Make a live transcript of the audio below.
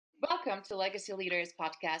Welcome to Legacy Leaders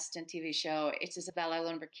podcast and TV show. It's Izablea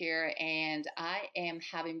Lundberg here, and I am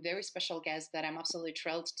having very special guests that I'm absolutely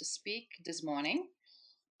thrilled to speak this morning.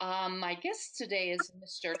 My guest today is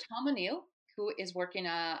Mr. Tom O'Neill, who is working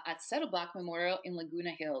at Settle Black Memorial in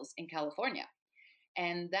Laguna Hills in California.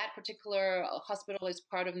 And that particular hospital is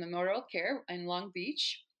part of Memorial Care in Long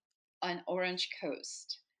Beach on Orange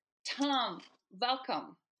Coast. Tom,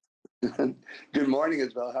 welcome. Good morning,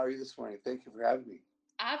 Isabel. How are you this morning? Thank you for having me.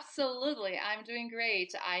 Absolutely. I'm doing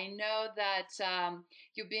great. I know that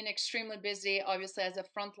you've been extremely busy, obviously, as a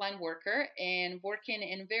frontline worker and working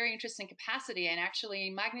in very interesting capacity and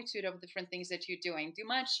actually magnitude of different things that you're doing. Do you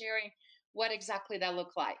mind sharing what exactly that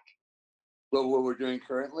look like? Well, what we're doing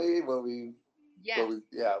currently, what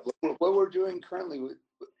we're doing currently,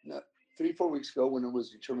 3-4 weeks ago when it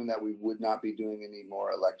was determined that we would not be doing any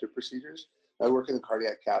more elective procedures. I work in the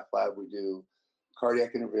cardiac cath lab. We do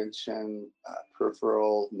cardiac intervention,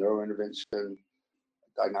 peripheral neurointervention,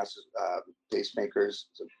 diagnosis, pacemakers.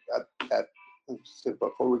 So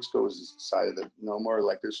about 4 weeks ago was decided that no more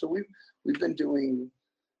electives. So we've been doing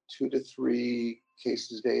 2 to 3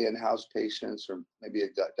 cases a day, in-house patients, or maybe a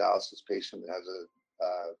dialysis patient that has a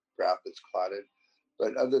graft that's clotted.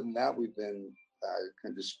 But other than that, we've been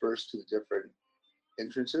kind of dispersed to the different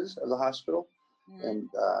entrances of the hospital and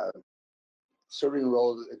serving a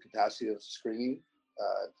role in the capacity of screening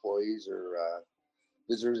employees or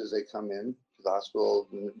visitors as they come in to the hospital.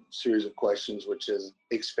 And a series of questions, which has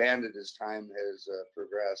expanded as time has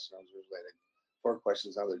progressed. And there's like 4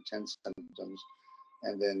 questions, now there are 10 symptoms,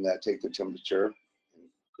 and then take their temperature.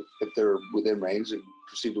 If they're within range, and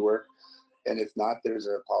proceed to work. And if not, there's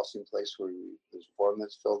a policy in place where there's a form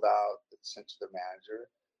that's filled out, that's sent to their manager,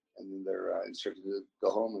 and then they're instructed to go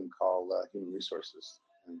home and call human resources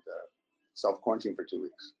and self-quarantine for 2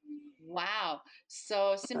 weeks. Wow.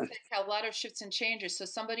 So seems like a lot of shifts and changes. So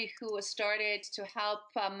somebody who started to help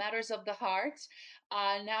matters of the heart,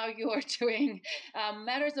 now you are doing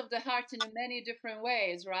matters of the heart in many different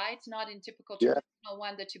ways, right? Not in typical traditional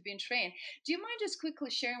one that you've been trained. Do you mind just quickly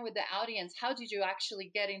sharing with the audience, how did you actually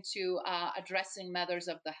get into addressing matters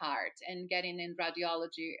of the heart and getting in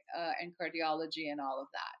radiology and cardiology and all of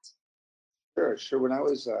that? Sure. When I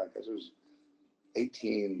was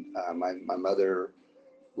 18, my mother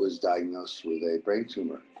was diagnosed with a brain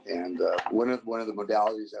tumor, and one of the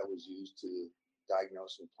modalities that was used to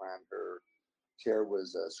diagnose and plan her care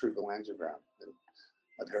was a cerebral angiogram. And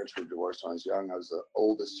my parents were divorced when I was young. I was the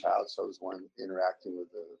oldest child, so I was the one interacting with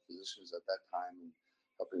the physicians at that time and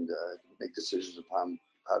helping to make decisions upon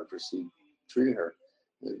how to proceed treating her.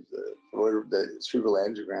 The cerebral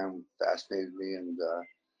angiogram fascinated me, and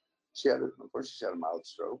unfortunately, she had a mild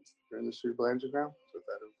stroke during the cerebral angiogram. So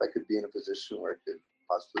if I could be in a position where I could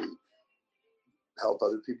possibly help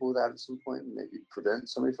other people with that at some point and maybe prevent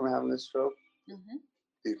somebody from having a stroke,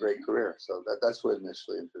 be a great career. So that's what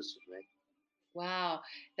initially interested me. Wow,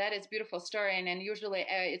 that is a beautiful story. And usually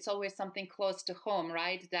it's always something close to home,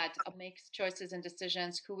 right? That makes choices and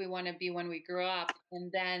decisions who we want to be when we grow up.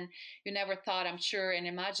 And then you never thought, I'm sure, and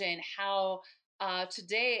imagine how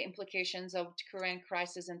today implications of current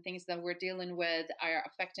crisis and things that we're dealing with are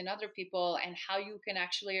affecting other people, and how you can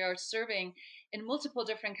actually are serving in multiple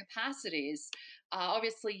different capacities.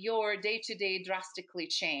 Obviously, your day-to-day drastically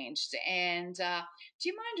changed. And do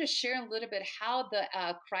you mind just sharing a little bit how the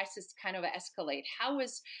crisis kind of escalate? How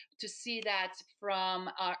was to see that from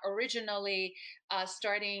originally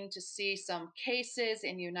starting to see some cases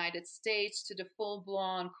in the United States to the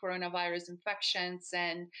full-blown coronavirus infections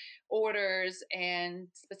and orders and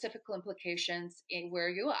specific implications in where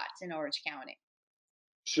you at in Orange County?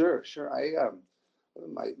 Sure. I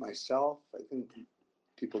myself, I think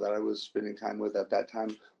people that I was spending time with at that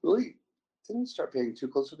time really didn't start paying too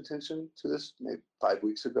close of attention to this maybe 5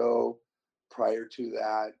 weeks ago. Prior to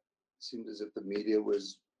that, it seemed as if the media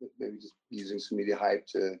was maybe just using some media hype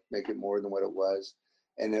to make it more than what it was.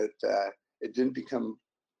 And it didn't become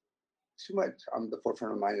too much on the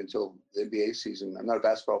forefront of mind until the NBA season. I'm not a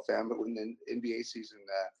basketball fan, but when the NBA season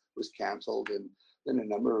was canceled, and then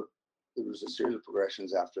there was a series of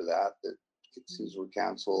progressions after that seasons were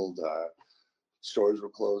canceled, stores were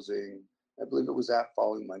closing. I believe it was that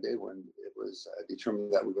following Monday when it was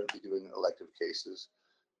determined that we were going to be doing elective cases.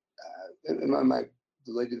 And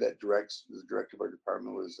the lady that the director of our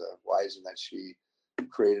department was wise in that she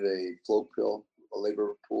created a float pool, a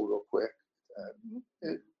labor pool real quick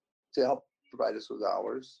to help provide us with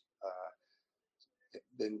hours.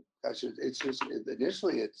 Then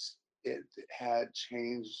initially it had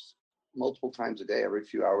changed multiple times a day. Every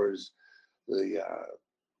few hours, the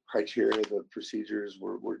criteria, the procedures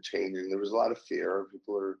were changing. There was a lot of fear.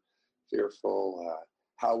 People are fearful.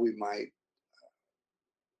 how we might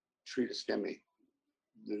treat a STEMI.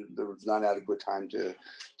 There was not adequate time to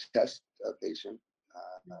test a patient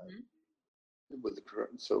Mhm. with the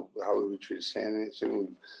current. So how would we treat a STEMI?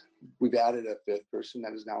 So we've added a fifth person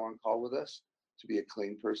that is now on call with us to be a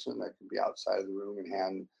clean person that can be outside of the room and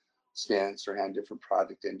hand stents or hand different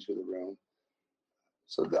product into the room.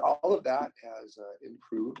 So all of that has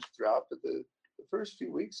improved throughout, but the first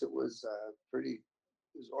few weeks it was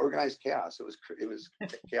it was organized chaos. It was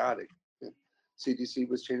chaotic. CDC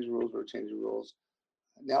was changing rules, we were changing rules.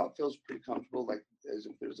 Now it feels pretty comfortable, like as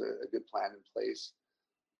if there's a good plan in place.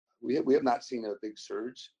 We have not seen a big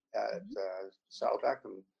surge at Mhm. Saddleback.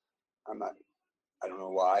 I'm not, I don't know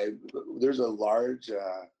why. But there's a large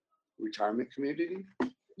retirement community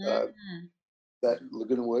uh, Mhm. that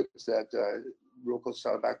Laguna Woods, that real close to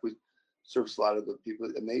Saddleback, we service a lot of the people,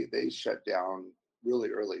 and they shut down really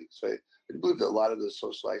early. So I believe that a lot of the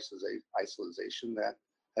social isolation that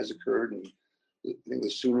has occurred, and I think the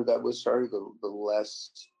sooner that was started, the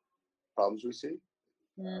less problems we see.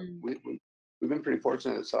 Mm. We've been pretty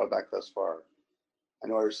fortunate at Saddleback thus far. I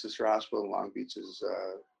know our sister hospital in Long Beach is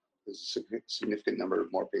a significant number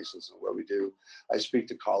of more patients than what we do. I speak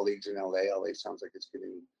to colleagues in LA. LA sounds like it's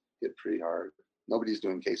getting hit pretty hard. Nobody's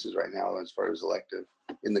doing cases right now as far as elective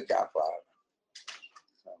in the cath lab.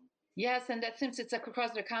 Yes, and that seems it's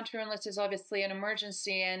across the country unless it's obviously an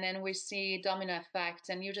emergency, and then we see domino effect.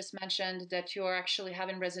 And you just mentioned that you are actually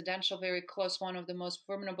having residential very close, one of the most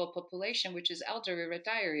vulnerable population, which is elderly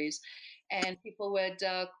retirees, and people with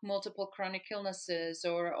multiple chronic illnesses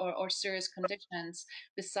or serious conditions,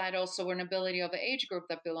 beside also vulnerability of the age group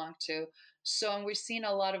that belong to. So, and we've seen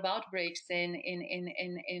a lot of outbreaks in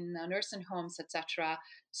nursing homes, etc.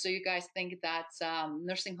 So you guys think that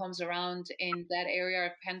nursing homes around in that area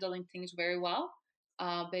are handling things very well,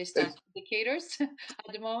 based on It's, indicators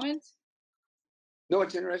at the moment? no,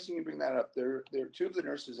 it's interesting you bring that up. There two of the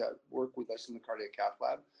nurses that work with us in the cardiac cath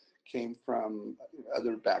lab came from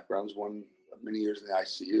other backgrounds. One many years in the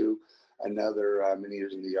ICU, another many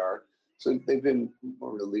years in the ER. So they've been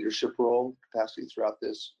more in a leadership role capacity throughout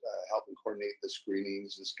this, helping coordinate the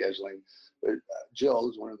screenings and scheduling. But Jill,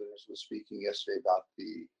 who's one of the nurses, was speaking yesterday about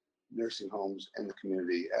the nursing homes and the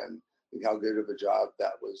community, and how good of a job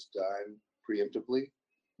that was done preemptively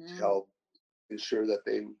to Mm. help ensure that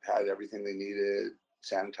they had everything they needed,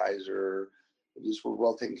 sanitizer, just were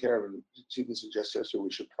well taken care of. And she even suggested so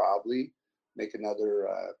we should probably make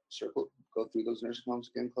another circle, go through those nursing homes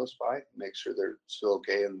again close by, make sure they're still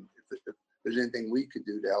okay, and if there's anything we could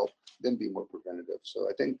do to help them be more preventative. So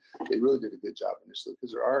I think they really did a good job initially,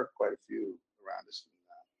 because there are quite a few around us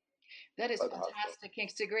That is by the hospital. fantastic.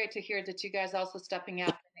 It's great to hear that you guys also stepping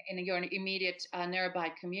up in your immediate nearby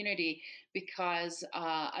community, because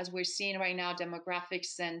as we're seeing right now,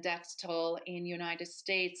 demographics and death toll in United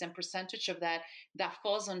States and percentage of that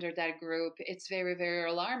falls under that group, it's very, very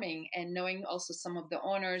alarming. And knowing also some of the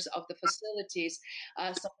owners of the facilities,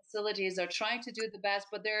 some facilities are trying to do the best,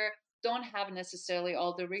 but they're don't have necessarily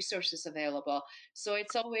all the resources available. So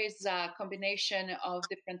it's always a combination of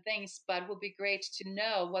different things, but it would be great to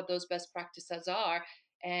know what those best practices are.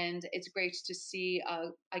 And it's great to see,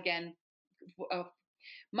 again, a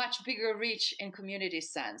much bigger reach in community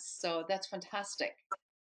sense. So that's fantastic.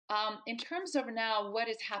 In terms of now what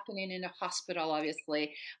is happening in the hospital,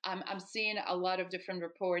 obviously, I'm seeing a lot of different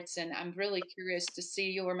reports, and I'm really curious to see.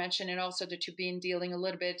 You were mentioning also that you've been dealing a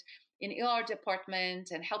little bit in ER department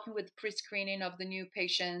and helping with pre-screening of the new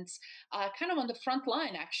patients, kind of on the front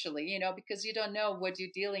line, actually, because you don't know what you're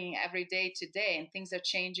dealing every day to day, and things are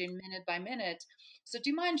changing minute by minute. So, do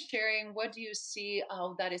you mind sharing what do you see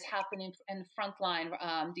that is happening in the front line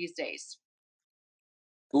these days?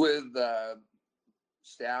 With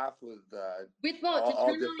staff, with With both all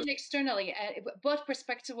internally different. and externally, both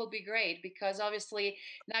perspective will be great, because obviously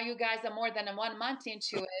now you guys are more than a 1 month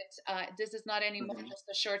into it. This is not anymore Mhm. just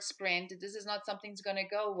a short sprint. This is not something's going to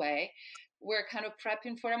go away. We're kind of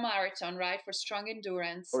prepping for a marathon, right? For strong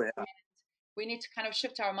endurance. Oh yeah. We need to kind of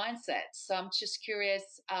shift our mindset. So I'm just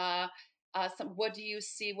curious, what do you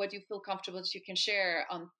see? What do you feel comfortable that you can share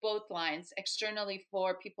on both lines, externally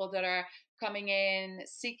for people that are coming in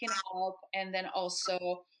seeking help, and then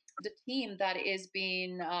also the team that is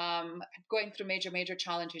being going through major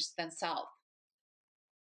challenges themselves.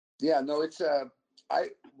 Yeah, no, it's I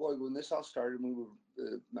boy, when this all started, we were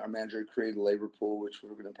our manager created a labor pool which we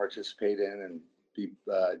were going to participate in and be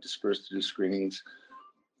dispersed to do screenings.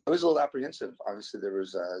 I was a little apprehensive. Obviously, there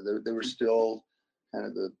was still kind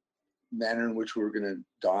of the manner in which we were going to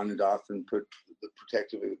don and off and put the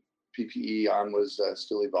protective PPE on was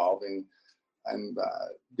still evolving. I'm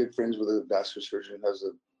good friends with a vascular surgeon who has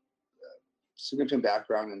a significant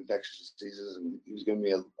background in infectious diseases, and he was giving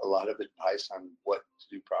me a lot of advice on what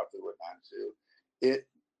to do properly, what not to do.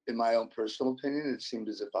 In my own personal opinion, it seemed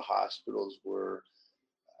as if the hospitals were,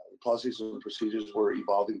 policies and procedures were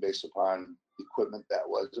evolving based upon equipment that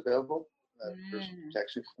was available, personal Mm.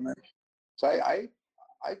 protection equipment. So I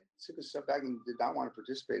took a step back and did not want to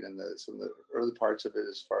participate in some of the early parts of it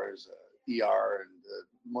as far as ER and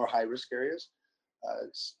more high risk areas.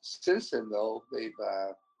 Since then, though, they've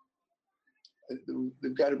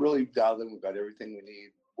got it really dialed in. We've got everything we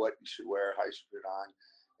need, what you should wear, how you should put it on.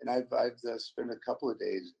 And I've spent a couple of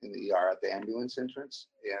days in the ER at the ambulance entrance,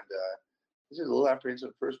 and this is a little apprehensive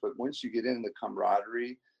at first, but once you get in, the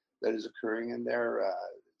camaraderie that is occurring in there,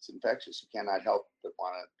 it's infectious. You cannot help but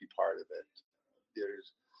want to be part of it.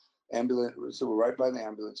 There's ambulance, so we're right by the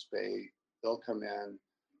ambulance bay. They'll come in,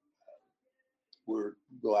 we'll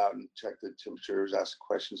go out and check the temperatures, ask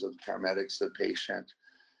questions of the paramedics, the patient,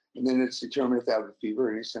 and then it's determined if they have a fever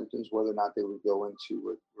or any symptoms, whether or not they would go into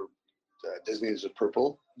what we're designated as a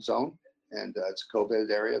purple zone, and it's a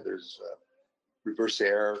COVID area. There's reverse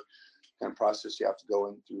air kind of process. You have to go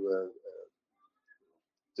in through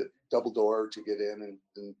a double door to get in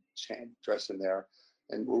and dress in there.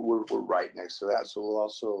 And we're right next to that. So we'll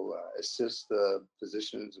also assist the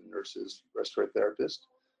physicians and nurses, respiratory therapists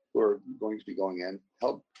who are going to be going in,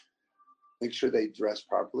 help make sure they dress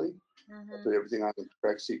properly, put everything on the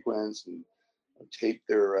correct sequence, and tape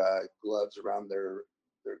their gloves around their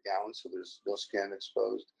gowns so there's no skin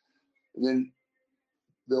exposed. And then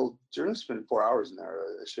they'll generally spend 4 hours in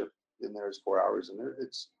there. A shift in there is 4 hours, and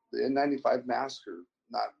it's the N95 masks are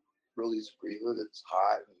not really easy to breathe with. It's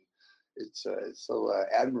hot, and it's so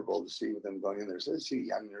admirable to see them going in there. So I see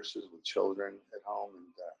young nurses with children at home,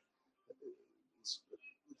 and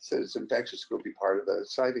it's infectious to go be part of the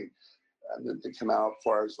exciting. And then they come out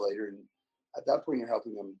 4 hours later, and at that point, you're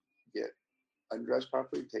helping them get undressed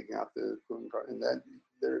properly, taking out the clothing part, and then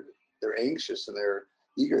they're anxious and they're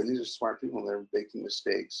eager. And these are smart people, and they're making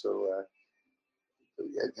mistakes. So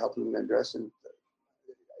yeah, helping them undress, and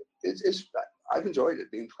it's I've enjoyed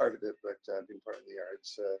it being part of it, but being part of the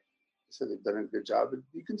arts, so they've done a good job. But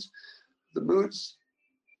you can, the mood's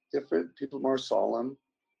different. People are more solemn.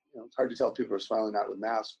 You know, it's hard to tell if people are smiling out with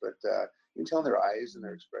masks, but you can tell in their eyes and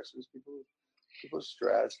their expressions. People are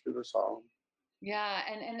stressed. People are solemn. Yeah,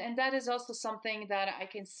 and that is also something that I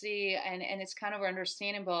can see, and it's kind of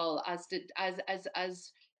understandable as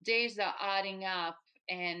as days are adding up,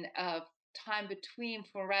 and time between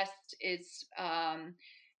for rest is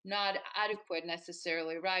not adequate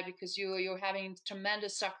necessarily, right? Because you're having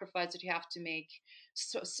tremendous sacrifice that you have to make.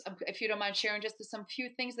 So if you don't mind sharing just some few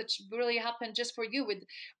things that really happened just for you with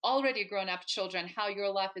already grown up children, how your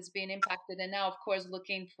life is being impacted, and now of course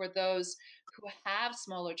looking for those who have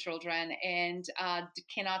smaller children and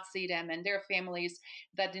cannot see them, and their families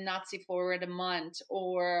that did not see forward a month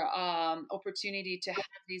or opportunity to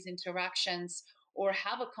have these interactions or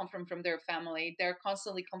have a comfort from their family. They're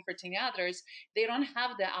constantly comforting others. They don't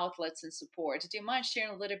have the outlets and support. Do you mind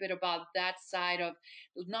sharing a little bit about that side of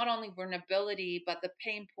not only vulnerability, but the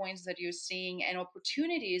pain points that you're seeing and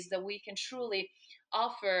opportunities that we can truly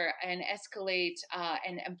offer and escalate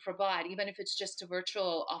and provide, even if it's just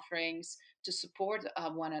virtual offerings to support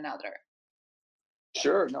one another?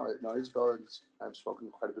 Sure. No, Isabella, I've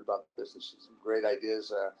spoken quite a bit about this, and she's some great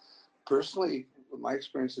ideas. Personally, my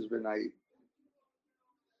experience has been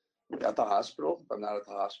at the hospital. If I'm not at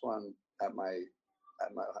the hospital, I'm at my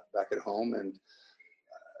back at home, and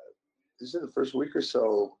this is the first week or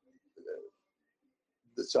so.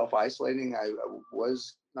 The self-isolating, I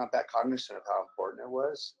was not that cognizant of how important it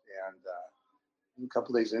was, and a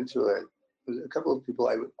couple of days into it, a couple of people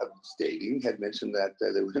I was dating had mentioned that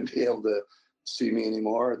they wouldn't be able to see me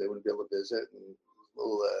anymore. They wouldn't be able to visit, and a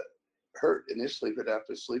little hurt initially, but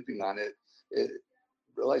after sleeping on it,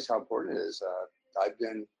 realized how important it is. I've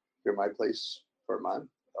been here at my place for a month,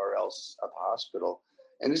 or else at the hospital,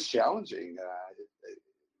 and it's challenging.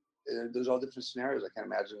 There's all different scenarios. I can't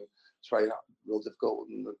imagine. It's probably real difficult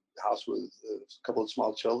in the house with a couple of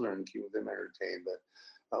small children and keeping them entertained.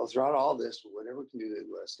 But throughout all this, whatever we can do to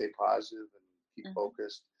stay positive and keep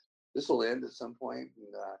focused, this will end at some point.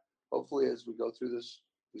 And hopefully, as we go through this,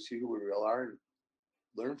 we see who we really are and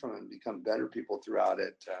learn from it and become better people throughout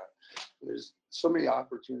it. There's so many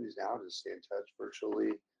opportunities now to stay in touch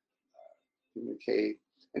virtually, communicate,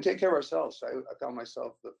 and take care of ourselves. I found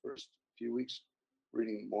myself the first few weeks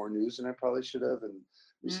reading more news than I probably should have, and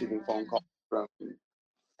receiving phone calls from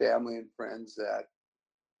family and friends that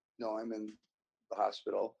know I'm in the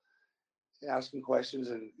hospital, asking questions,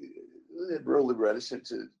 and really reticent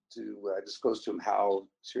to disclose to them how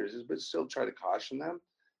serious it is, but still try to caution them.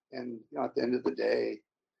 And at the end of the day,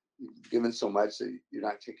 you've given so much that you're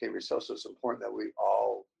not taking care of yourself. So it's important that we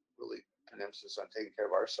all really put an emphasis on taking care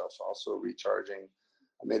of ourselves, also recharging.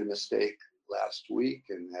 I made a mistake last week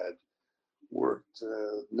and had worked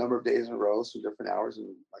a number of days in a row, some different hours, and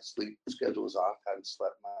my sleep schedule was off. Hadn't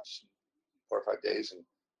slept much, 4 or 5 days, and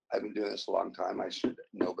I've been doing this a long time. I should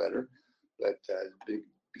know better, but it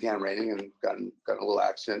began raining and got a little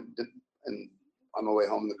accident, and on my way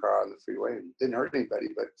home in the car on the freeway, and didn't hurt anybody,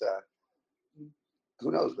 but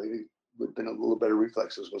who knows? Maybe would have been a little better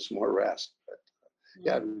reflexes with some more rest. But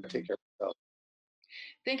yeah, take care of yourself.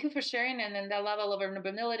 Thank you for sharing. And then that level of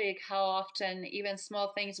vulnerability, how often even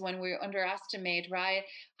small things when we underestimate, right?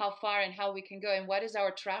 How far and how we can go, and what is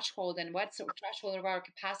our threshold, and what's the threshold of our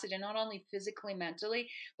capacity, not only physically, mentally,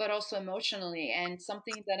 but also emotionally. And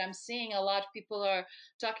something that I'm seeing a lot of people are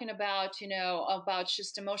talking about, about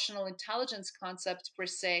just emotional intelligence concepts per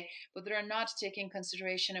se, but they're not taking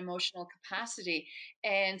consideration emotional capacity.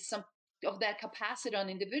 And some of that capacity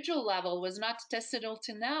on individual level was not tested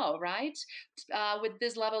until now, right? With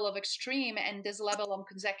this level of extreme and this level of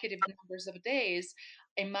consecutive numbers of days,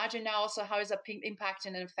 imagine now also how is that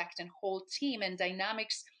impacting and affecting whole team and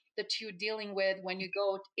dynamics that you're dealing with when you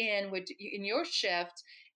go in your shift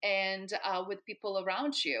and with people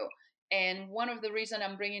around you. And one of the reason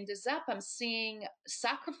I'm bringing this up, I'm seeing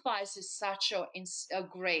sacrifice is such a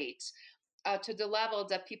great to the level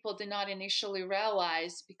that people did not initially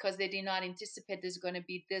realize because they did not anticipate this is going to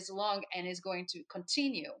be this long and is going to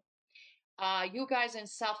continue. You guys in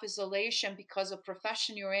self-isolation because of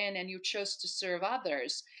profession you're in and you chose to serve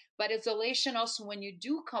others, but isolation also when you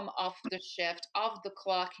do come off the shift, off the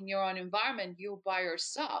clock in your own environment, you by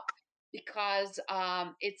yourself, because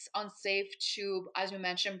it's unsafe to, as you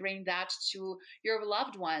mentioned, bring that to your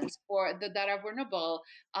loved ones or that are vulnerable,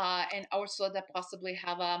 and also that possibly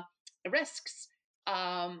have risks.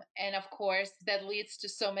 And of course that leads to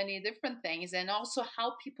so many different things, and also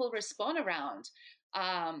how people respond around.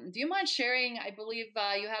 Do you mind sharing? I believe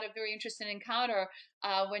you had a very interesting encounter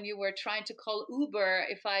when you were trying to call Uber,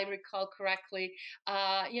 if I recall correctly.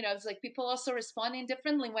 It's like people also responding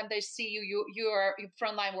differently when they see you. You are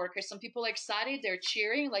frontline workers. Some people are excited, they're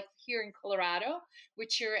cheering, like here in Colorado, we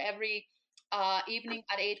cheer every evening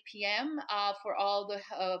at 8 p.m. For all the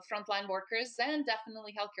frontline workers and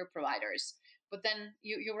definitely healthcare providers. But then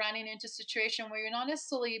you're running into a situation where you're not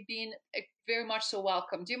necessarily being very much so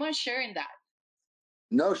welcome. Do you mind sharing that?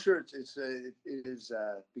 No, sure. It has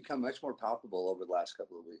become much more palpable over the last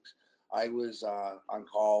couple of weeks. I was on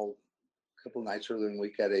call a couple of nights earlier in the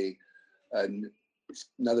week at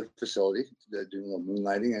another facility doing a little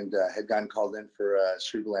moonlighting, and had gotten called in for a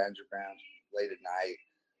cerebral angiogram late at night,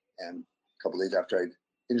 and a couple of days after I'd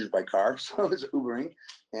injured my car, so I was Ubering,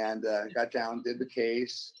 and got down, did the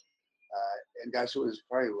case, and gosh, it was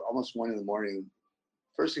probably almost 1 in the morning.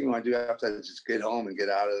 First thing you want to do after that is just get home and you're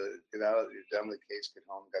done with the case, get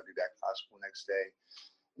home, got to be back to the hospital next day.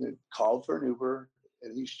 And then called for an Uber,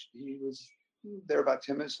 and he was there about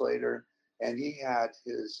 10 minutes later, and he had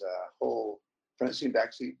his whole front seat,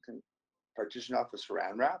 back seat partitioned off with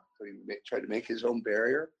saran wrap. So he tried to make his own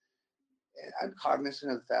barrier. And I'm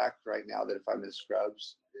cognizant of the fact right now that if I'm in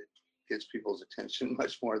scrubs, it gets people's attention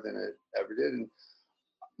much more than it ever did. And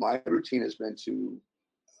my routine has been to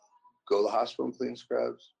go to the hospital and clean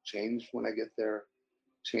scrubs, change when I get there,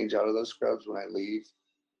 change out of those scrubs when I leave,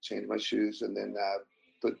 change my shoes, and then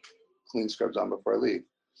put clean scrubs on before I leave.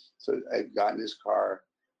 So I got in his car,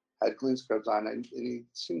 had clean scrubs on, and he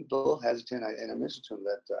seemed a little hesitant. And I mentioned to him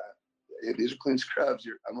that these are clean scrubs.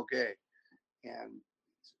 I'm okay. And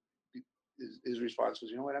his response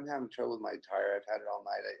was, you know what, I'm having trouble with my tire. I've had it all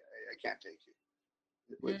night. I can't take you.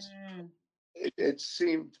 Mm. It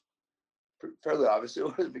seemed fairly obvious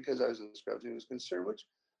it was because I was in the scrubs and he was concerned, which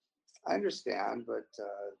I understand, but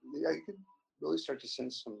yeah, you could really start to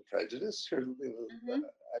sense some prejudice or Mhm.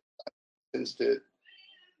 I sensed it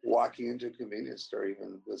walking into a convenience store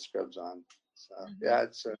even with scrubs on. So Mhm. yeah,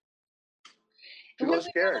 it's And people when are we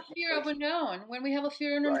have scared. a fear of unknown, when we have a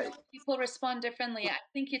fear of unknown, Right. people respond differently. I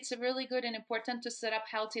think it's really good and important to set up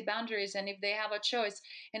healthy boundaries. And if they have a choice,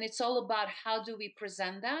 and it's all about how do we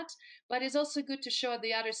present that, but it's also good to show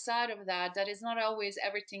the other side of that, that is not always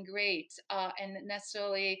everything great and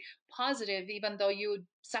necessarily positive, even though you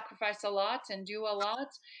sacrifice a lot and do a lot,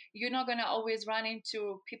 you're not going to always run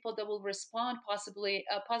into people that will respond possibly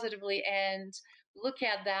positively and look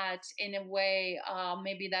at that in a way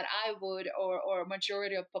maybe that I would or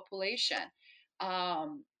majority of population.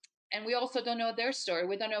 Um, and we also don't know their story.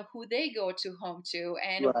 We don't know who they go to home to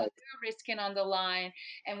and what Right. they're risking on the line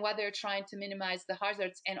and what they're trying to minimize the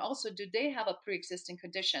hazards. And also, do they have a pre-existing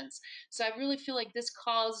conditions? So I really feel like this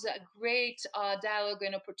calls a great dialogue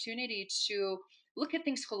and opportunity to look at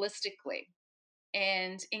things holistically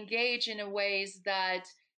and engage in a ways that,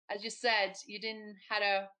 as you said, you didn't had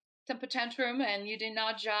a temper tantrum and you did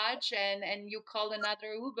not judge and you called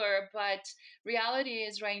another Uber. But reality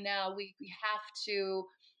is right now we have to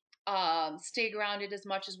stay grounded as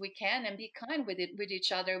much as we can and be kind with it with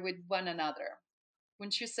each other, with one another.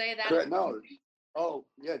 Wouldn't you say that? Correct. No. Oh,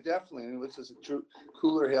 yeah, definitely. And this is a true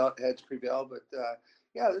cooler heads prevail. But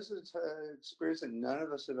yeah, this is an experience that none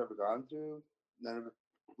of us have ever gone through. None of it,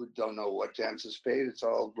 we don't know what to anticipate. It's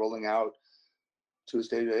all rolling out to a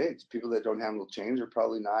state of age. People that don't handle change are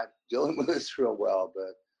probably not dealing with this real well.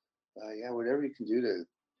 But yeah, whatever you can do to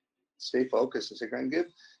stay focused and stay grounded, give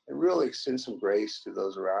and really extend some grace to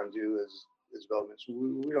those around you. As Bill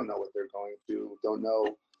mentioned, we don't know what they're going through. We don't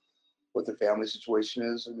know what the family situation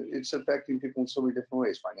is, and it's affecting people in so many different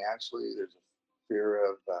ways. Financially, there's a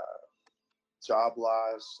fear of job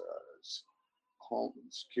loss, home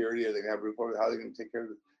security. Are they going to have a report? How are they going to take care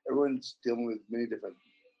of it? Everyone's dealing with many different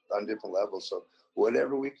on different levels. So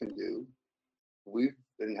whatever we can do, we've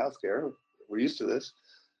been in healthcare. We're used to this.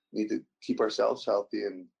 We need to keep ourselves healthy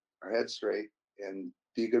and our heads straight and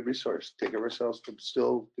be a good resource. Take care of ourselves, but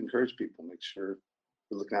still encourage people. Make sure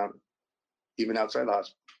we're looking out, even outside the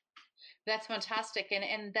hospital. That's fantastic,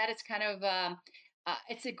 and that is kind of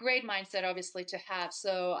it's a great mindset, obviously, to have.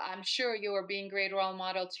 So I'm sure you are being great role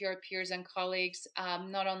model to your peers and colleagues,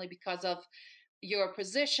 not only because of your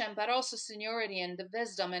position, but also seniority and the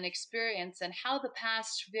wisdom and experience and how the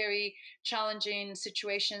past very challenging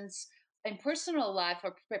situations in personal life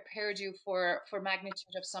have prepared you for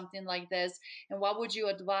magnitude of something like this. And what would you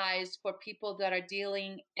advise for people that are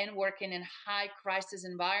dealing and working in high crisis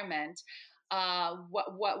environment?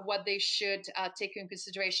 What they should take in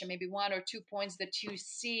consideration? Maybe one or 2 points that you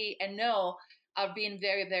see and know are being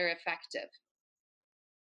very, very effective.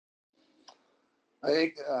 I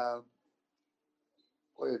think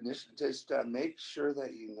well, just make sure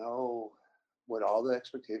that you know what all the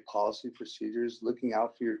expected policy procedures, looking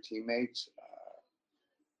out for your teammates,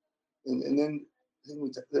 and then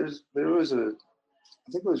there was a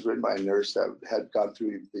I think it was written by a nurse that had gone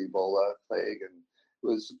through the Ebola plague, and it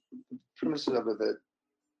was the premise of it that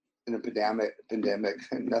in a pandemic,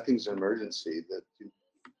 nothing's an emergency. That you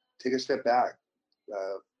take a step back,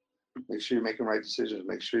 uh, make sure you're making right decisions,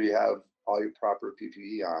 make sure you have all your proper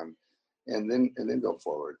PPE on, and then go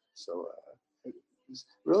forward. So it's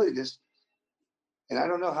really just, and I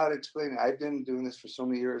don't know how to explain it. I've been doing this for so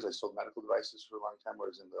many years. I sold medical devices for a long time. I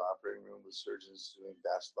was in the operating room with surgeons doing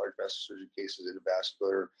large vascular surgery cases,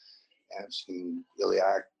 endovascular, and I've seen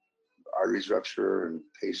iliac arteries rupture and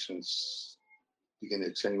patients begin to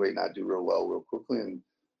accentuate, not do real well real quickly, and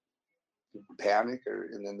panic.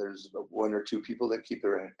 And then there's one or two people that keep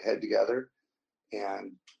their head together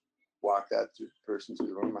and walk that person through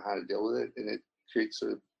the room on how to deal with it, and it creates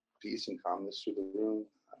sort of peace and calmness through the room.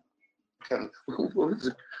 Kind of,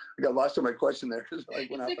 I got lost on my question there. I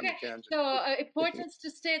went It's off on a okay. tangent. So importance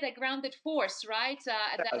to stay that grounded force, right?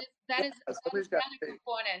 Yeah, That is somebody's the got other to take.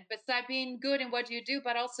 component. Besides being good in what you do,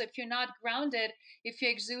 but also if you're not grounded, if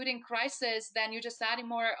you're exuding crisis, then you're just adding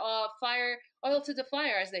more fire oil to the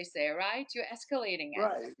fire, as they say, right? You're escalating it.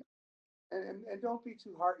 Right. And don't be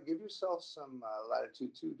too hard. Give yourself some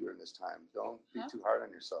latitude too during this time. Don't be Huh? too hard on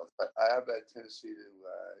yourself. I have that tendency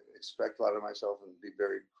to expect a lot of myself and be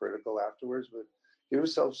very critical afterwards. But give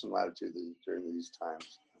yourself some latitude during these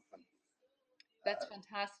times. That's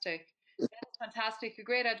fantastic. That's fantastic.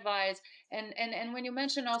 Great advice. And when you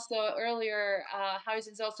mentioned also earlier how it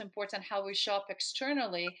is also important how we show up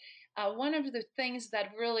externally, one of the things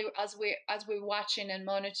that really, as we're watching and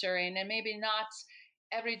monitoring, and maybe not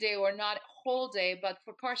every day or not whole day, but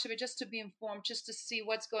for parts of it, just to be informed, just to see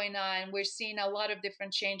what's going on. We're seeing a lot of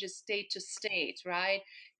different changes state to state, right?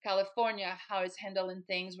 California, how it's handling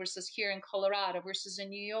things versus here in Colorado versus in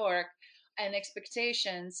New York, and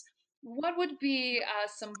expectations. What would be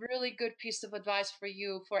some really good piece of advice for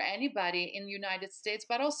you for anybody in the United States,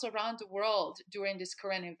 but also around the world during these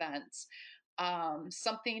current events?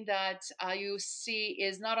 Something that you see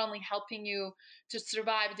is not only helping you to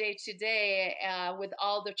survive day to day with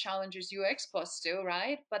all the challenges you're exposed to,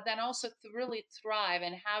 right? But then also to really thrive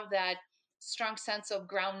and have that strong sense of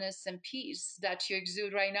groundness and peace that you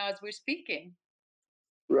exude right now as we're speaking.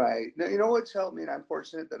 Right. Now, you know what's helped me, and I'm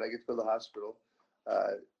fortunate that I get to go to the hospital.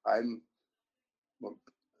 I'm well,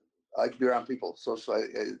 I like to be around people, social.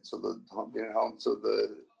 So the being at home, so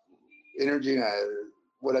the energy and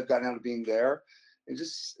what I've gotten out of being there, and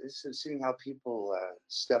just seeing how people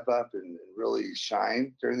step up and really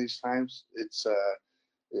shine during these times.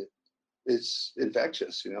 It's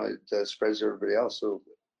infectious, you know. It spreads to everybody else. So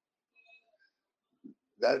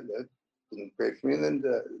that's been great for me. And then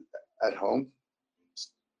at home,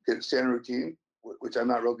 get a standard routine, which I'm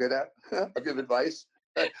not real good at. I'll give advice.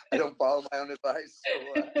 I don't follow my own advice.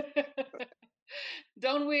 So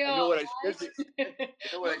Don't we I know all, what I should be. right?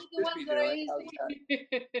 I know what I Only the should ones be that are doing.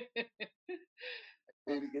 easy.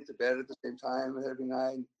 Maybe get to bed at the same time every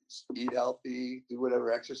night. Eat healthy. Do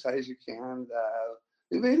whatever exercise you can.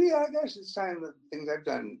 Maybe, gosh, it's time. The things I've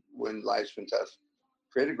done when life's been tough.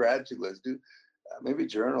 Create a gratitude list. Do maybe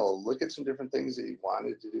journal. Look at some different things that you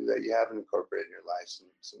wanted to do that you haven't incorporated in your life.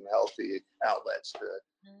 Some healthy outlets.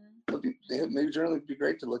 Maybe journaling would be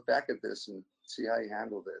great to look back at this and see how you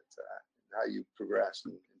handled it, how you progressed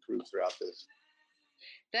and improved throughout this.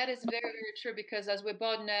 That is very, very true because, as we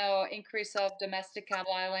both know, increase of domestic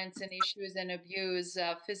violence and issues and abuse,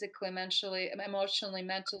 physically, mentally, emotionally,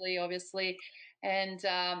 mentally, obviously, and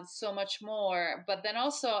so much more. But then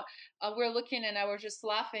also, we're looking, and I was just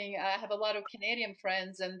laughing. I have a lot of Canadian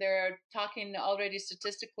friends, and they're talking already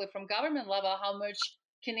statistically from government level how much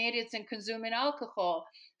Canadians are consuming alcohol.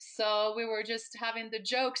 So we were just having the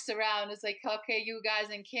jokes around. It's like, okay, you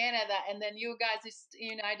guys in Canada, and then you guys in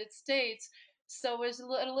United States, so it's a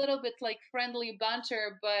little bit like friendly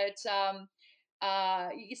banter, but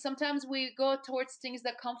sometimes we go towards things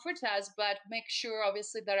that comfort us, but make sure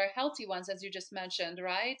obviously that are healthy ones, as you just mentioned,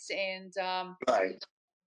 right? And Right.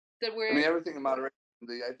 that I we're mean, everything in moderation.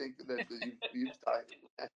 I think that you've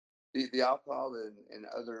the alcohol and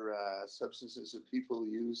other substances that people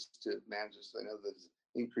use to manage this. I know that's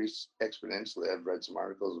increased exponentially. I've read some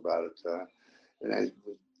articles about it, and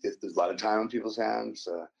there's a lot of time on people's hands.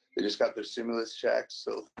 They just got their stimulus checks,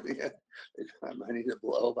 so they got money to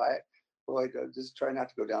blow by it. Boy, just try not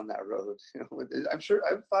to go down that road. You know, I'm sure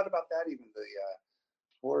I've thought about that. Even the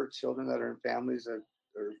poor children that are in families that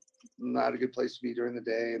are not a good place to be during the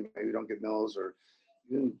day and maybe don't get meals, or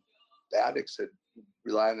even addicts that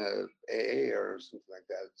rely on a AA or something like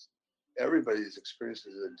that. Everybody's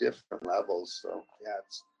experiences at different levels. So yeah,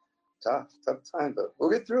 it's tough time, but we'll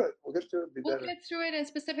get through it. We'll get through it. Be we'll better. get through it, and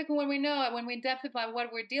specifically when we know it, when we identify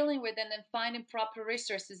what we're dealing with, and then finding proper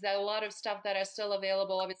resources. That a lot of stuff that are still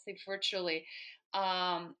available, obviously virtually,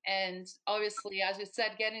 and obviously, as you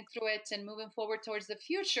said, getting through it and moving forward towards the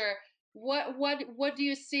future. What do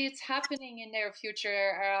you see it's happening in their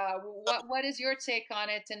future? What is your take on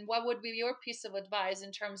it, and what would be your piece of advice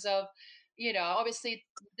in terms of, obviously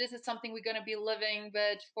this is something we're going to be living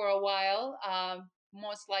with for a while.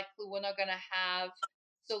 Most likely, we're not going to have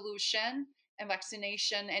solution and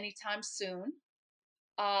vaccination anytime soon.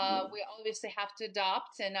 We obviously have to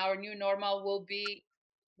adopt, and our new normal will be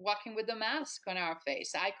walking with a mask on our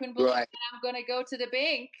face. I couldn't believe Right. that I'm going to go to the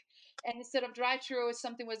bank, and instead of drive-through,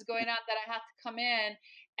 something was going on that I had to come in,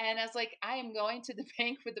 and I was like, I am going to the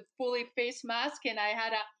bank with a fully face mask, and I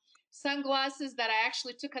had a sunglasses that I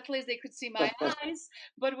actually took, at least they could see my eyes,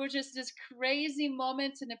 but were just this crazy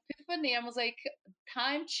moment and epiphany. I was like,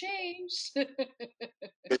 time changed.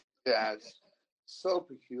 Yeah, it's so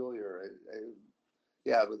peculiar.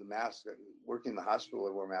 Yeah, with the mask, working in the hospital,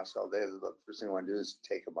 I wear masks all day. The first thing I want to do is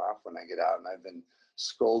take them off when I get out, and I've been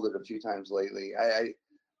scolded a few times lately. I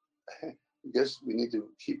guess we need to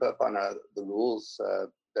keep up on the rules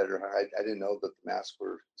better. I didn't know that the masks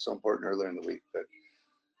were so important earlier in the week, but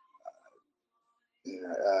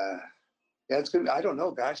yeah, it's gonna. I don't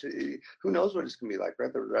know. Gosh, who knows what it's gonna be like?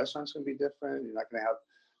 Right, the restaurant's gonna be different. You're not gonna have.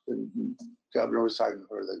 The governor was talking,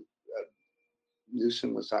 or the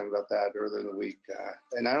Newsom was talking about that earlier in the week,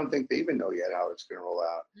 and I don't think they even know yet how it's going to roll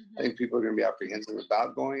out. I Mhm, think people are going to be apprehensive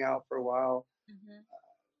about going out for a while. mhm.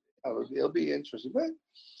 It'll be interesting, but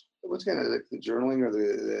what's going to the journaling or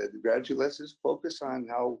the gratitude list is focus on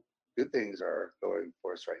how good things are going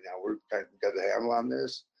for us right now. We're kind of got the handle on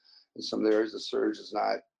this. In some areas, the surge has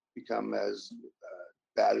not become as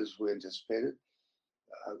bad as we anticipated.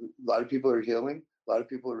 A lot of people are healing. A lot of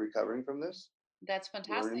people are recovering from this, That's learning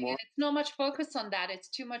fantastic. And more. it's not much focus on that. It's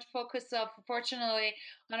too much focus of, fortunately,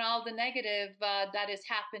 on all the negative that is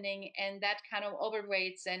happening, and that kind of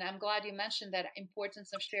overweights. And I'm glad you mentioned that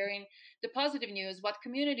importance of sharing the positive news, what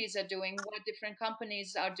communities are doing, what different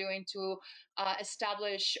companies are doing to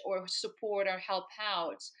establish or support or help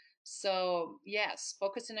out. So, yes,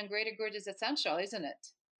 focusing on greater good is essential, isn't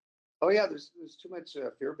it? Oh yeah, there's too much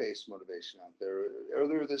fear-based motivation out there.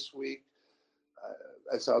 Earlier this week,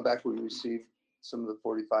 I saw back we received some of the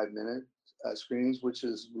 45-minute screenings, which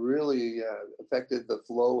has really affected the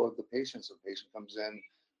flow of the patient. So the patient comes in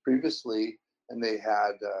previously, and they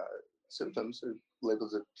had symptoms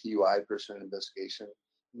labeled as a PUI, person investigation.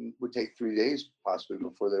 It would take 3 days possibly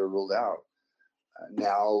before they were ruled out.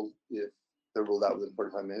 Now, if they're ruled out within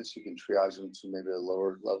 45 minutes, you can triage them to maybe a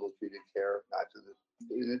lower level of treated care, not to the,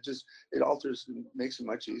 and it alters, makes it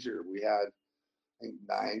much easier. We had, I think,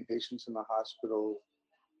 9 patients in the hospital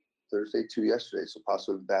Thursday, 2 yesterday, so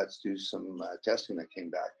possibly that's due to some testing that came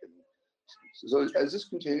back. And so as this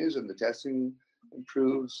continues and the testing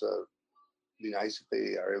improves, it'd be nice if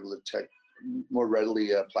they are able to check more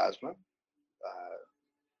readily plasma.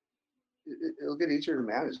 It'll get easier to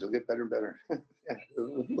manage. It'll get better and better.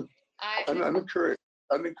 Yeah. I I'm encouraged.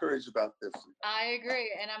 I'm encouraged about this. I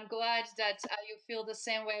agree, and I'm glad that you feel the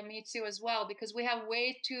same way. Me too, as well, because we have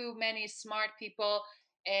way too many smart people,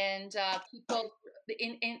 and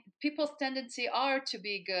in people's tendency are to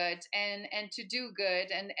be good and to do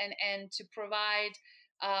good and to provide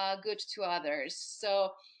good to others.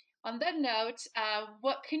 So, on that note,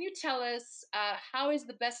 what can you tell us? How is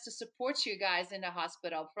the best to support you guys in the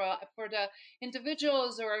hospital for the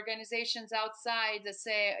individuals or organizations outside that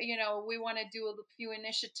say, we want to do a few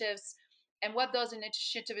initiatives, and what those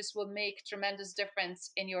initiatives will make tremendous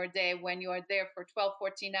difference in your day when you are there for 12,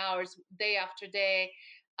 14 hours day after day,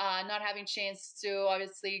 not having chance to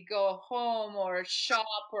obviously go home or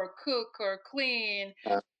shop or cook or clean.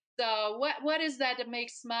 Uh, So what is that that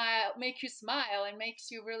make you smile and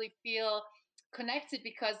makes you really feel connected?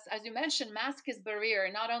 Because as you mentioned, mask is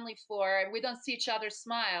barrier, not only for we don't see each other's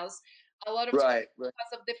smiles. A lot of times right, right.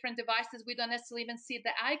 because of different devices, we don't necessarily even see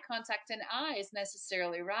the eye contact and eyes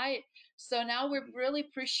necessarily, right? So now we really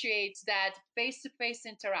appreciate that face-to-face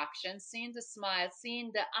interaction, seeing the smile,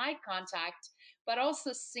 seeing the eye contact, but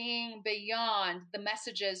also seeing beyond the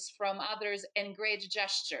messages from others and great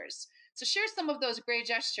gestures. So share some of those great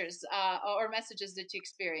gestures or messages that you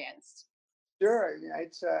experienced. Sure. Yeah,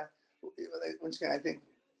 it's once again, I think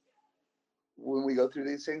when we go through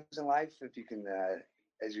these things in life, if you can,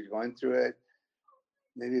 as you're going through it,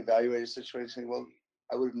 maybe evaluate a situation. Well,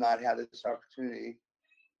 I would have not had this opportunity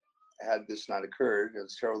had this not occurred.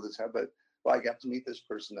 It's terrible this happened, but well, I got to meet this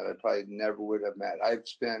person that I probably never would have met. I've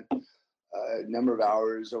spent a number of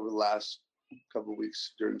hours over the last couple of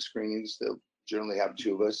weeks during screenings. They'll generally have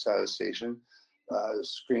 2 of us at a station,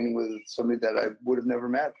 screening with somebody that I would have never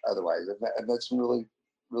met otherwise. I've met some really,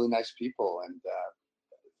 really nice people, and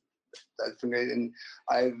that's been great. And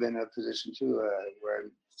I've been in a position too where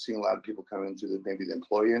I'm seeing a lot of people come in through maybe the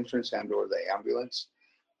employee entrance and or the ambulance.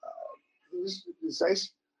 It's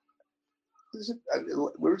nice.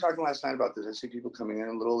 We were talking last night about this. I see people coming in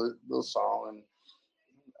a little small, and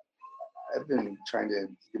I've been trying to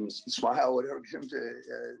give them a smile, whatever, get them to.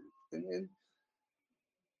 And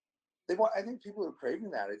they want. I think people are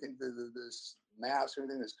craving that. I think this mask,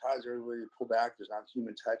 everything that's caused everybody to pull back. There's not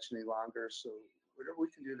human touch any longer. So whatever we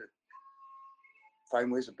can do to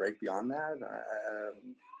find ways to break beyond that.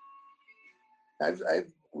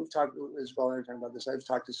 We've talked as well. I'm talking about this. I've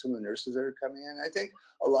talked to some of the nurses that are coming in. I think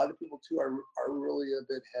a lot of people too are really a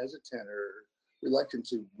bit hesitant or reluctant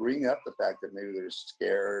to bring up the fact that maybe they're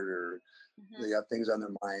scared or Mm-hmm. they got things on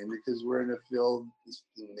their mind because we're in a field,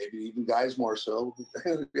 maybe even guys more so,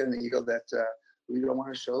 an ego that we don't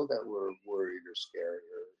want to show that we're worried or scared,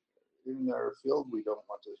 or in our field we don't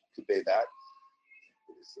want to convey that.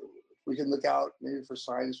 So if we can look out maybe for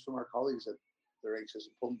signs from our colleagues that they're anxious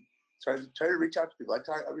and try to reach out to people.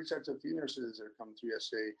 I reached out to a few nurses that are coming through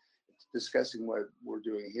yesterday discussing what we're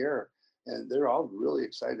doing here, and they're all really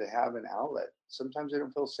excited to have an outlet. Sometimes they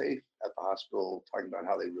don't feel safe at the hospital talking about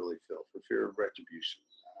how they really feel for fear of retribution.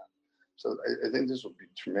 So I think this will be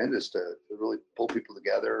tremendous to really pull people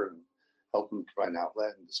together and help them provide an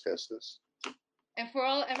outlet and discuss this. And for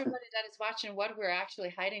all everybody that is watching, what we're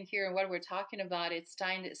actually hiding here and what we're talking about, it's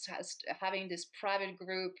time having this private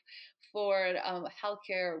group for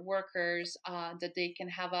healthcare workers that they can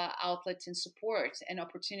have an outlet and support and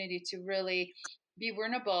opportunity to really be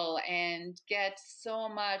vulnerable and get so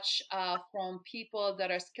much from people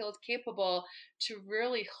that are skilled, capable to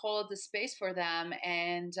really hold the space for them,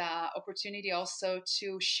 and opportunity also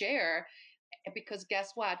to share, because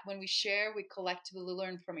guess what, when we share we collectively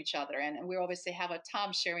learn from each other, and we obviously have a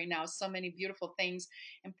Tom sharing now so many beautiful things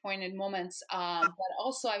and pointed moments, but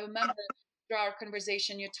also I remember through our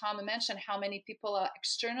conversation you, Tom, mentioned how many people are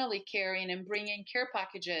externally caring and bringing care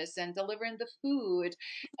packages and delivering the food,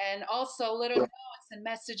 and also little notes and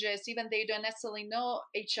messages, even they don't necessarily know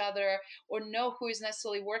each other or know who is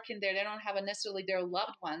necessarily working there, they don't have necessarily their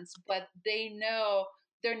loved ones, but they know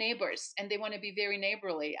their neighbors and they want to be very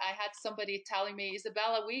neighborly. I had somebody telling me,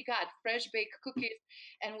 Isabella, we got fresh baked cookies,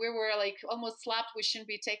 and we were like almost slapped. We shouldn't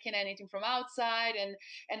be taking anything from outside, and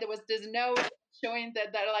there was this note showing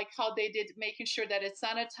that like how they did, making sure that it's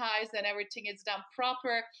sanitized and everything is done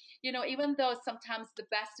proper. Even though sometimes the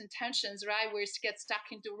best intentions, right, we get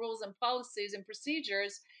stuck into rules and policies and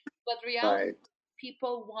procedures, but reality, Right.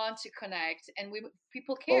 people want to connect, and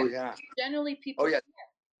people Oh care. yeah. Generally, Oh people. yeah.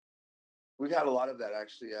 We've had a lot of that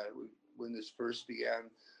actually. When this first began,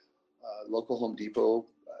 local Home Depot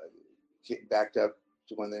backed up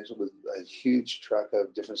to one there with a huge truck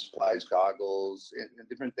of different supplies, goggles, and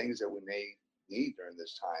different things that we may need during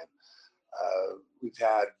this time. We've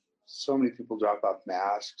had so many people drop off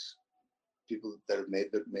masks, people that have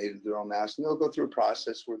made their own masks, and they'll go through a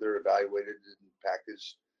process where they're evaluated and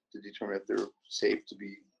packaged to determine if they're safe to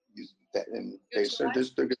be used. And they're Utilize,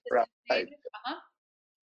 just they're good for outside. designated.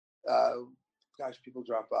 Uh-huh. Uh, Gosh, people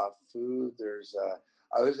drop off food.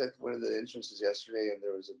 I was at one of the entrances yesterday, and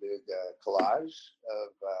there was a big collage of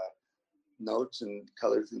notes and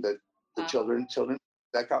colors that the Uh, children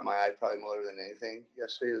that caught my eye probably more than anything.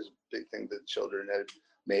 Yesterday was a big thing that children had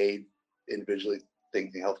made individually,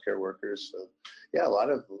 thanking healthcare workers. So yeah, a lot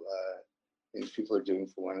of things people are doing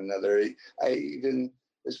for one another. I even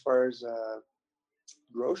as far as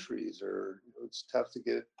groceries, or it's tough to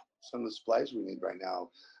get some of the supplies we need right now.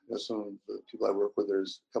 Some of the people I work with,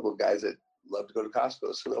 there's a couple of guys that love to go to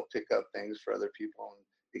Costco, so they'll pick up things for other people and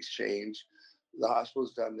exchange. The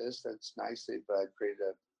hospital's done this. That's nice. They've created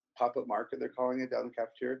a pop-up market, they're calling it, down the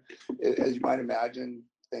cafeteria. As you might imagine,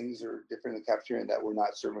 things are different in the cafeteria in that we're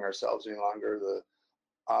not serving ourselves any longer. The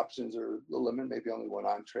options are the limit, maybe only one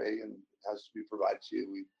entree, and it has to be provided to you.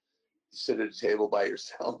 We sit at a table by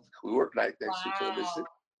yourself. We work right next to each other, but wow.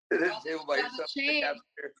 sit at a table by Another yourself in the change.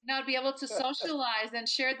 cafeteria. Not be able to socialize and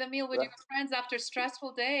share the meal with Right, your friends after a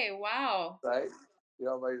stressful day. Wow. right.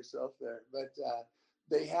 You're all by yourself there. But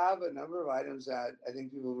they have a number of items that I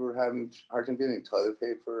think people were having a hard time getting: toilet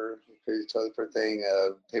paper, crazy toilet paper thing,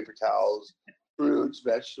 paper towels, fruits,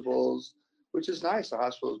 vegetables, which is nice. The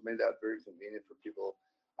hospital has made that very convenient for people.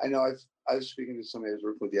 I know I was speaking to somebody I was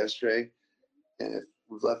working with yesterday, and if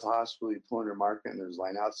we've left the hospital, you pull in your market and there's a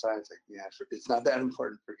line outside, it's like, yeah, sure, it's not that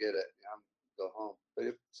important, forget it. Go home. But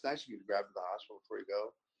if it's nice, you can grab to the hospital before you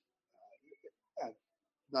go. Yeah,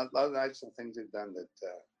 not a lot of nice things they've done that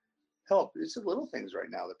help. It's the little things right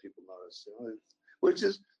now that people notice, which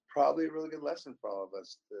is probably a really good lesson for all of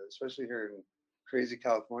us, especially here in crazy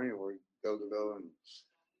California, where we go and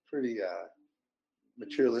pretty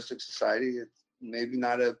materialistic society. It's maybe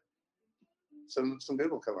not a some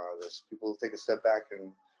good will come out of this. People will take a step back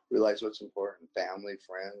and realize what's important: family,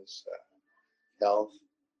 friends, health,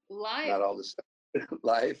 Life. not all this stuff.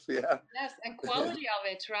 Life, yeah. Yes, and quality of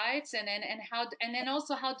it, right? And then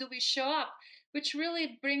also how do we show up, which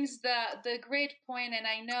really brings the great point. And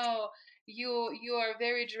I know you are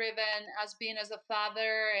very driven as being as a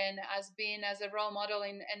father and as being as a role model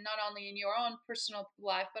in, and not only in your own personal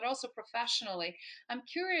life but also professionally. I'm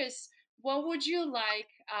curious, what would you like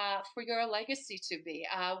for your legacy to be?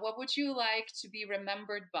 What would you like to be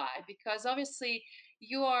remembered by? Because obviously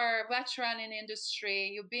you are a veteran in industry,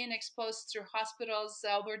 you've been exposed through hospitals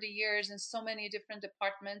over the years in so many different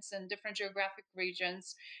departments and different geographic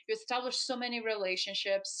regions, you established so many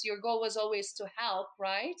relationships, your goal was always to help,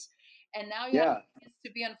 right? And now you have Yeah, a chance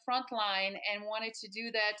to be on Frontline and wanted to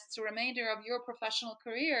do that the remainder of your professional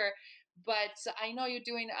career. But I know you're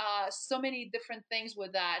doing so many different things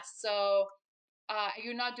with that, so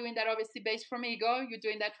you're not doing that obviously based from ego, you're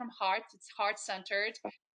doing that from heart, it's heart centered.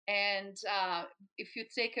 And if you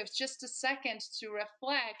take just a second to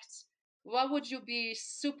reflect, what would you be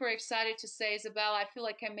super excited to say? Isabel, I feel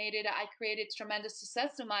like I made it, I created tremendous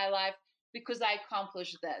success in my life because I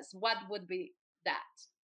accomplished this. What would be that?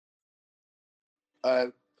 uh,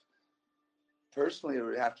 personally, it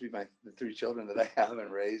would have to be the three children that I have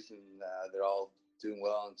and raised, and they're all doing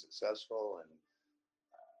well and successful and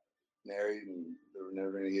married, and there were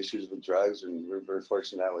never any issues with drugs, and we're very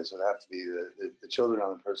fortunate that way. So it would have to be the children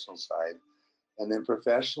on the personal side. And then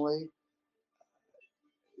professionally,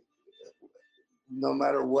 no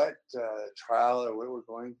matter what trial or what we're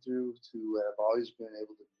going through, to have always been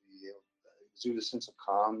able to be able to exude a sense of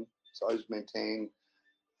calm, to always maintain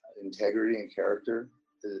integrity and character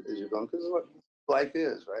as you're going, because what life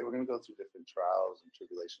is, right? We're going to go through different trials and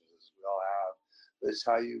tribulations, as we all have, but it's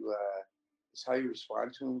how you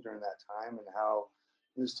respond to them during that time, and how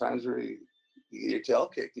there's times where you get your tail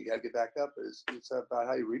kicked, you got to get back up. It's about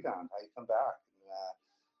how you rebound, how you come back, and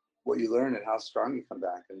what you learn, and how strong you come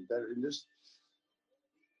back, and better, and just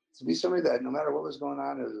to be somebody that no matter what was going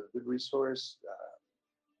on, is a good resource,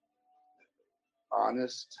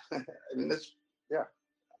 honest. I mean, that's, yeah,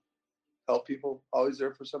 help people, always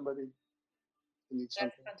there for somebody who needs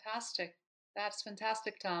That's something. fantastic. That's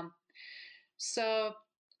fantastic, Tom. So,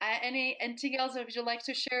 anything else that would you like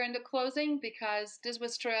to share in the closing? Because this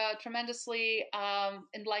was tremendously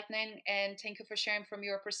enlightening, and thank you for sharing from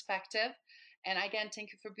your perspective. And again,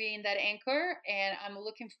 thank you for being that anchor. And I'm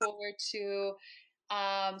looking forward to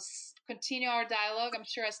continue our dialogue. I'm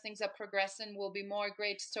sure as things are progressing, will be more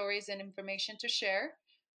great stories and information to share.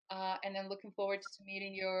 And then looking forward to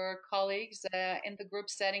meeting your colleagues in the group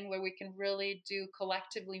setting where we can really do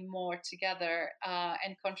collectively more together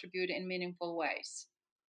and contribute in meaningful ways.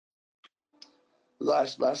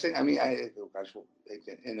 Last thing, I mean, oh gosh, well,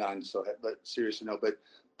 and on so but serious note, but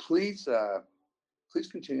please please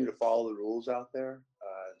continue to follow the rules out there.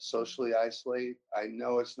 Socially isolate. I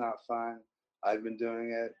know it's not fun. I've been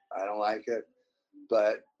doing it. I don't like it,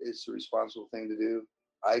 but it's a responsible thing to do.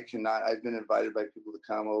 I cannot. I've been invited by people to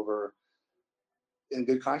come over in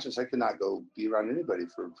good conscience. I could not go be around anybody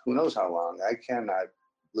for who knows how long. I cannot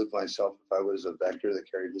live myself if I was a vector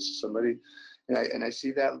that carried this to somebody, and I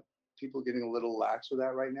see that people getting a little lax with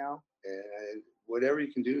that right now. And whatever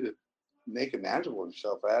you can do to make it manageable for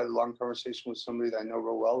yourself. I had a long conversation with somebody that I know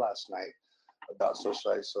real well last night about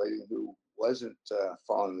social isolating who wasn't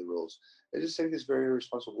following the rules. I just think it's very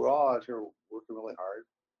irresponsible. We're all out here working really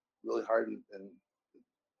hard, and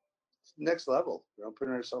next level.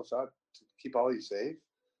 Putting ourselves out to keep all you safe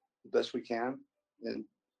the best we can, and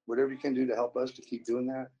whatever you can do to help us to keep doing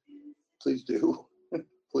that, please do.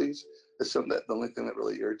 Please. That's something that the only thing that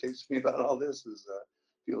really irritates me about all this is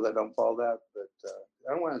people that don't follow that. But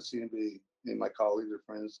I don't want to see anybody, any of my colleagues or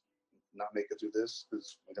friends, not make it through this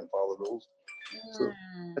because we don't follow the rules. So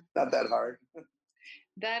Mm. it's not that hard.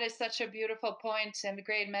 That is such a beautiful point and a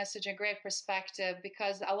great message and great perspective,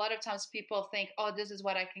 because a lot of times people think, oh, this is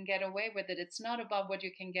what I can get away with it. It's not about what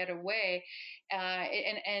you can get away,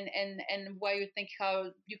 and why you think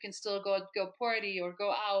how you can still go party or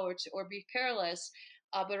go out or be careless.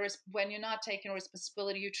 But when you're not taking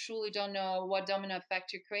responsibility, you truly don't know what domino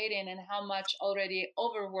effect you're creating and how much already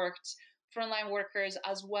overworked frontline workers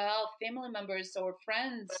as well, family members or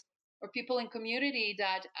friends or people in community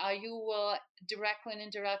that you will directly and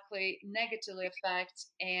indirectly negatively affect.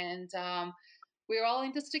 And we're all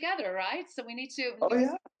in this together, right? So we need Oh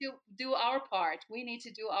yeah. to do our part. We need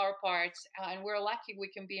to do our part, and we're lucky we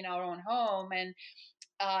can be in our own home and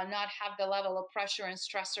not have the level of pressure and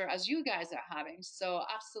stressor as you guys are having. So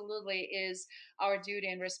absolutely is our duty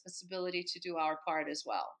and responsibility to do our part as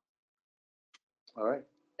well. All right.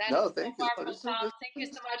 That is No, so thank you. No, powerful, Tom. Thank you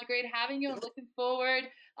so much. Great having you, and looking forward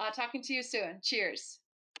talking to you soon. Cheers.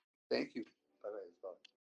 thank you.